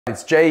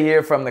It's Jay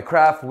here from the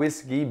Craft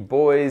Whiskey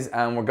Boys,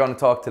 and we're going to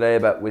talk today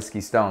about whiskey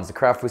stones. The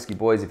Craft Whiskey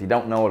Boys, if you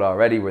don't know it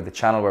already, we're the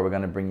channel where we're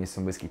going to bring you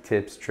some whiskey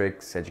tips,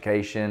 tricks,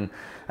 education, and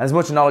as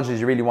much knowledge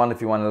as you really want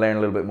if you want to learn a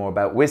little bit more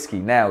about whiskey.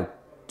 Now,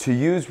 to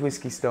use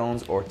whiskey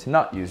stones or to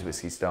not use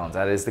whiskey stones,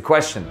 that is the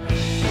question.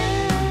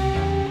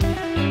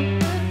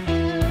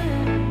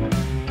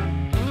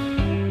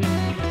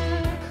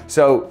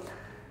 So,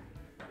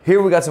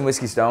 here we got some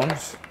whiskey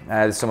stones,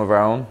 some of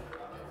our own.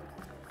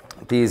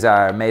 These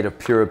are made of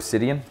pure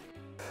obsidian.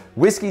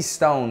 Whiskey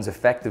stones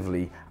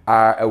effectively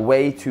are a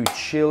way to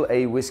chill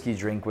a whiskey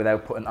drink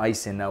without putting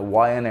ice in. Now,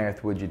 why on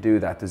earth would you do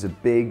that? There's a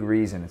big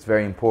reason, it's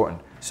very important.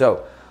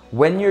 So,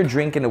 when you're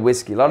drinking a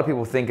whiskey, a lot of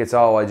people think it's,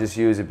 oh, I just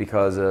use it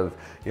because of,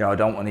 I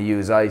don't want to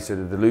use ice or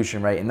the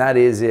dilution rate, and that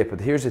is it. But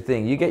here's the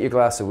thing, you get your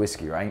glass of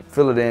whiskey, right?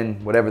 Fill it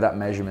in, whatever that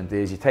measurement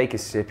is, you take a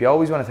sip. You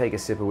always want to take a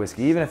sip of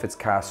whiskey, even if it's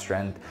cask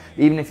strength,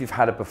 even if you've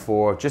had it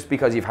before. Just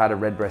because you've had a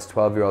Redbreast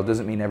 12-year-old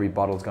doesn't mean every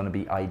bottle is going to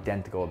be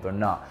identical. They're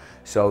not.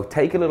 So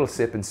take a little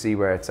sip and see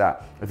where it's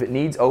at. If it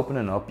needs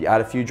opening up, you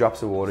add a few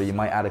drops of water, you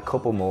might add a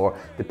couple more,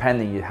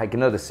 depending, you take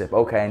another sip.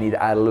 Okay, I need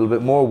to add a little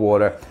bit more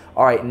water.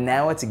 All right,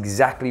 now it's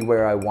exactly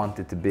where I want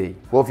it to be.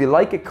 Well, if you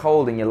like it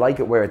cold and you like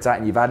it where it's at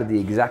and you've added the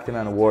exact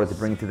amount of water to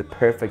bring it to the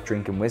perfect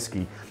drinking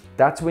whiskey,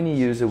 that's when you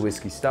use a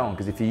whiskey stone.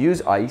 Because if you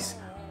use ice,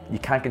 you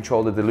can't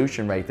control the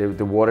dilution rate.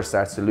 The water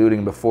starts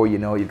diluting. Before you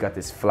know, you've got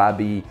this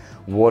flabby,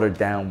 watered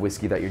down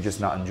whiskey that you're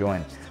just not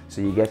enjoying. So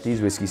you get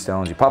these whiskey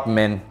stones, you pop them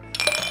in.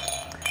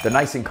 They're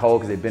nice and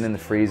cold because they've been in the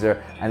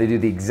freezer, and they do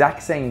the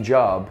exact same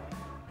job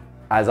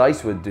as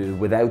ice would do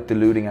without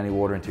diluting any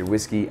water into your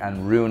whiskey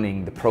and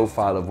ruining the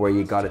profile of where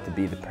you got it to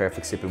be the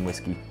perfect sipping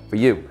whiskey for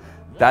you.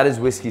 That is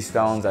whiskey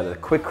stones. That is a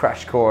quick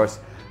crash course.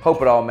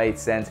 Hope it all made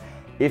sense.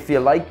 If you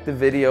like the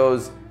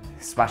videos,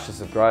 smash the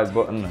subscribe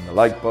button and the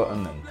like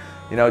button,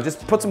 and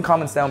just put some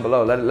comments down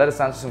below. Let us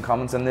answer some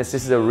comments on this.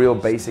 This is a real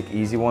basic,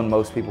 easy one.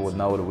 Most people would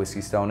know what a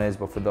whiskey stone is,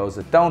 but for those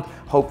that don't,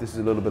 hope this is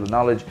a little bit of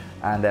knowledge,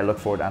 and I look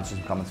forward to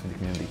answering some comments from the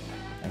community.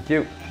 Thank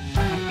you.